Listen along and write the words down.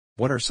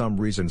What are some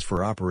reasons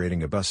for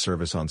operating a bus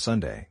service on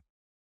Sunday?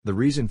 The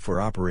reason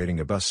for operating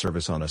a bus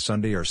service on a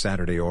Sunday or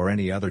Saturday or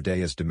any other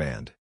day is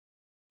demand.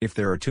 If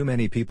there are too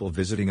many people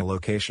visiting a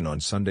location on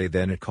Sunday,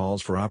 then it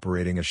calls for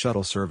operating a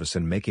shuttle service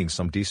and making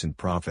some decent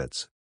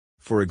profits.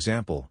 For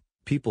example,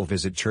 people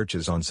visit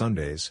churches on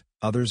Sundays,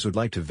 others would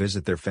like to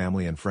visit their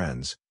family and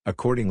friends,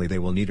 accordingly they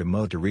will need a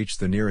mode to reach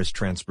the nearest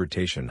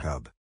transportation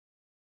hub.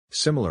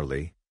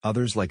 Similarly,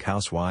 others like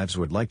housewives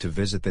would like to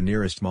visit the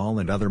nearest mall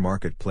and other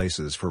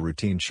marketplaces for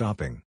routine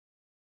shopping.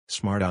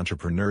 Smart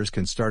entrepreneurs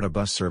can start a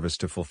bus service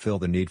to fulfill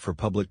the need for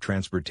public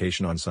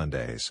transportation on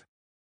Sundays.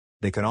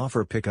 They can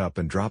offer pick-up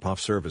and drop-off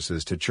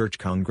services to church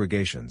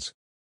congregations.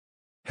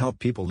 Help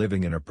people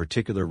living in a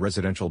particular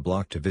residential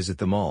block to visit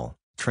the mall,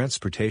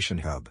 transportation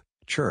hub,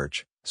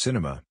 church,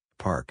 cinema,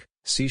 park,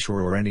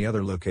 seashore or any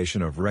other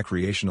location of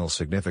recreational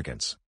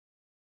significance.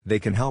 They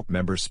can help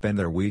members spend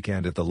their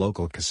weekend at the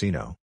local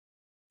casino,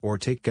 or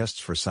take guests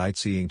for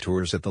sightseeing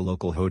tours at the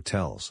local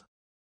hotels.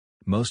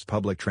 Most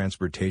public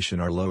transportation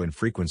are low in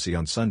frequency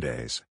on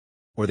Sundays,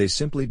 or they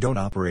simply don't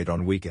operate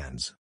on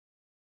weekends.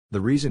 The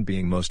reason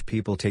being most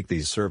people take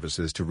these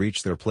services to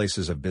reach their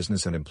places of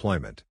business and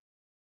employment.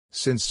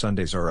 Since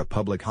Sundays are a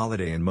public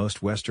holiday in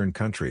most Western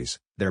countries,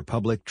 their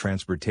public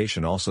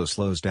transportation also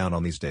slows down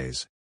on these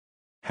days.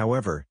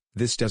 However,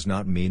 this does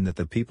not mean that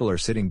the people are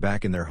sitting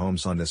back in their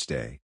homes on this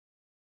day.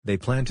 They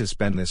plan to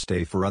spend this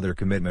day for other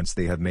commitments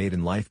they have made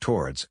in life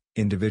towards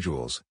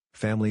individuals,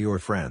 family or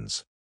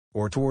friends,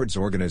 or towards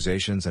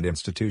organizations and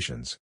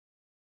institutions.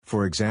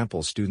 For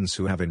example, students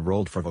who have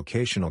enrolled for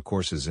vocational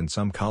courses in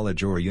some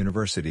college or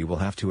university will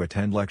have to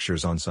attend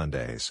lectures on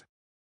Sundays.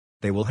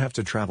 They will have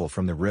to travel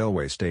from the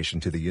railway station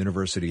to the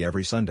university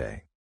every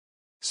Sunday.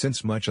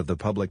 Since much of the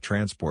public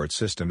transport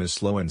system is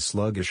slow and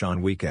sluggish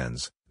on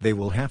weekends, they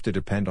will have to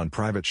depend on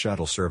private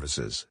shuttle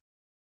services.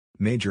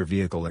 Major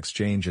Vehicle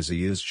Exchange is a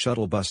used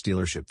shuttle bus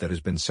dealership that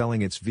has been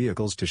selling its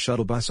vehicles to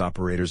shuttle bus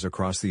operators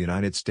across the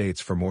United States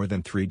for more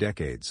than 3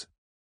 decades.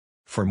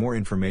 For more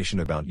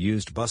information about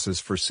used buses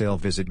for sale,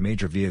 visit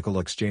Major Vehicle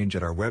Exchange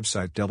at our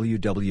website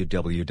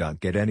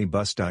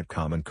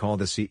www.getanybus.com and call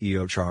the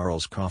CEO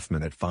Charles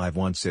Kaufman at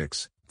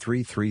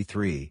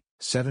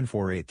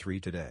 516-333-7483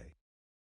 today.